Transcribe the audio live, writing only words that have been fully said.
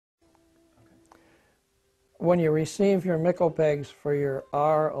When you receive your Mick-O-Pegs for your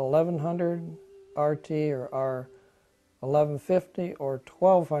R1100 RT or R1150 or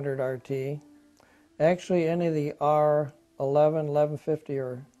 1200 RT, actually any of the R11, 1150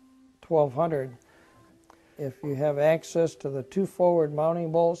 or 1200, if you have access to the two forward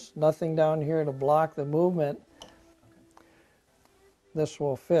mounting bolts, nothing down here to block the movement, this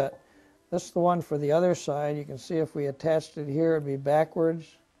will fit. This is the one for the other side. You can see if we attached it here, it'd be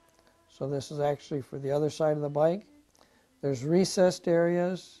backwards. So this is actually for the other side of the bike. There's recessed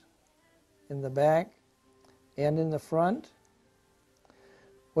areas in the back and in the front.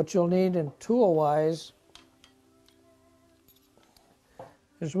 What you'll need in tool-wise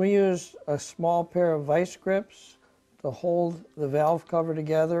is we use a small pair of vice grips to hold the valve cover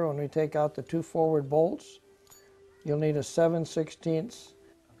together when we take out the two forward bolts. You'll need a 7/16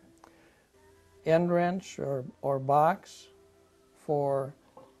 end wrench or box for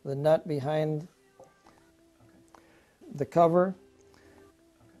the nut behind the cover,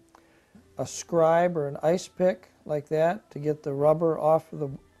 a scribe or an ice pick like that to get the rubber off of the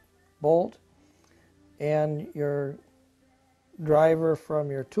bolt, and your driver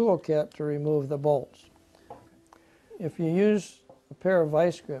from your tool kit to remove the bolts. If you use a pair of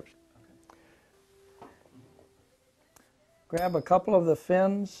vice grips, grab a couple of the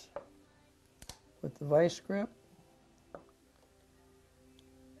fins with the vice grip,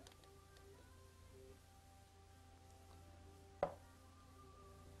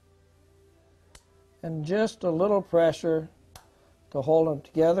 and just a little pressure to hold them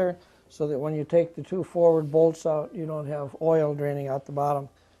together so that when you take the two forward bolts out, you don't have oil draining out the bottom.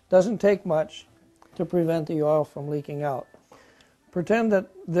 Doesn't take much to prevent the oil from leaking out. Pretend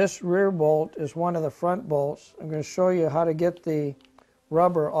that this rear bolt is one of the front bolts. I'm going to show you how to get the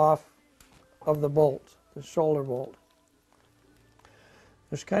rubber off of the bolt, the shoulder bolt.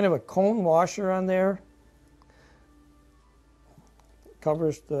 There's kind of a cone washer on there. It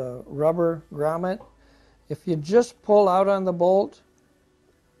covers the rubber grommet. If you just pull out on the bolt,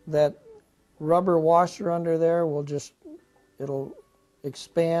 that rubber washer under there it'll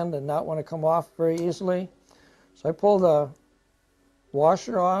expand and not want to come off very easily. So I pull the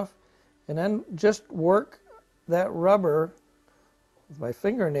washer off and then just work that rubber with my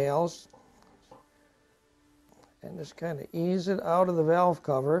fingernails and just kind of ease it out of the valve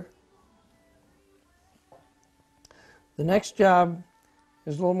cover. The next job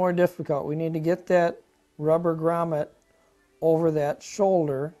is a little more difficult. We need to get that rubber grommet over that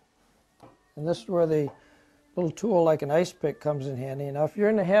shoulder, and this is where the little tool like an ice pick comes in handy. Now if you're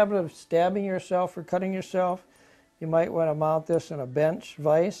in the habit of stabbing yourself or cutting yourself, you might want to mount this in a bench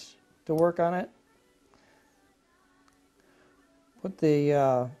vise to work on it. Put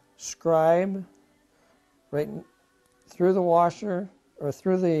the scribe right through the washer or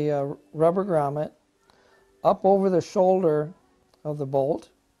through the rubber grommet up over the shoulder of the bolt,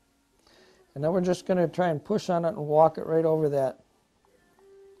 and then we're just going to try and push on it and walk it right over that.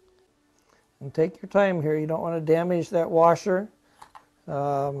 And take your time here. You don't want to damage that washer.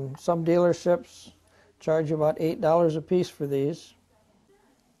 Some dealerships charge you about $8 a piece for these.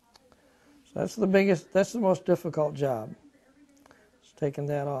 So that's the most difficult job, is taking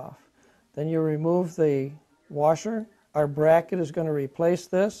that off. Then you remove the washer. Our bracket is going to replace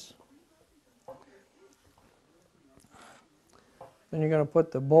this. Then you're going to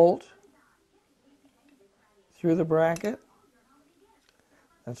put the bolt through the bracket.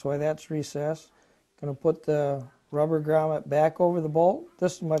 That's why that's recessed. Going to put the rubber grommet back over the bolt.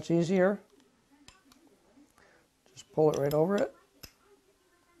 This is much easier. Just pull it right over it.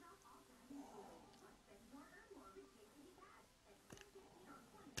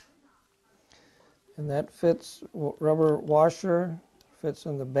 And that fits, rubber washer fits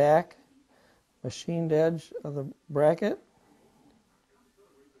in the back machined edge of the bracket.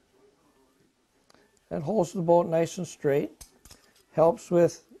 That holds the bolt nice and straight. Helps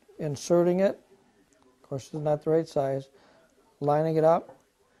with inserting it. Of course, it's not the right size. Lining it up,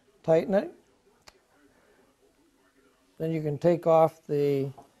 tighten it. Then you can take off the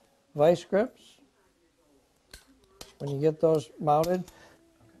vice grips when you get those mounted.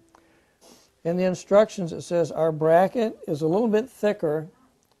 In the instructions it says our bracket is a little bit thicker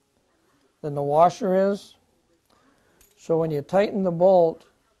than the washer is. So when you tighten the bolt,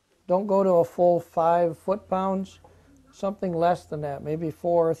 don't go to a full 5 foot-pounds. Something less than that, maybe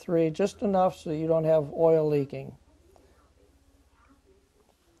 4 or 3, just enough so you don't have oil leaking.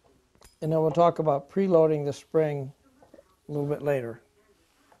 And then we'll talk about preloading the spring a little bit later.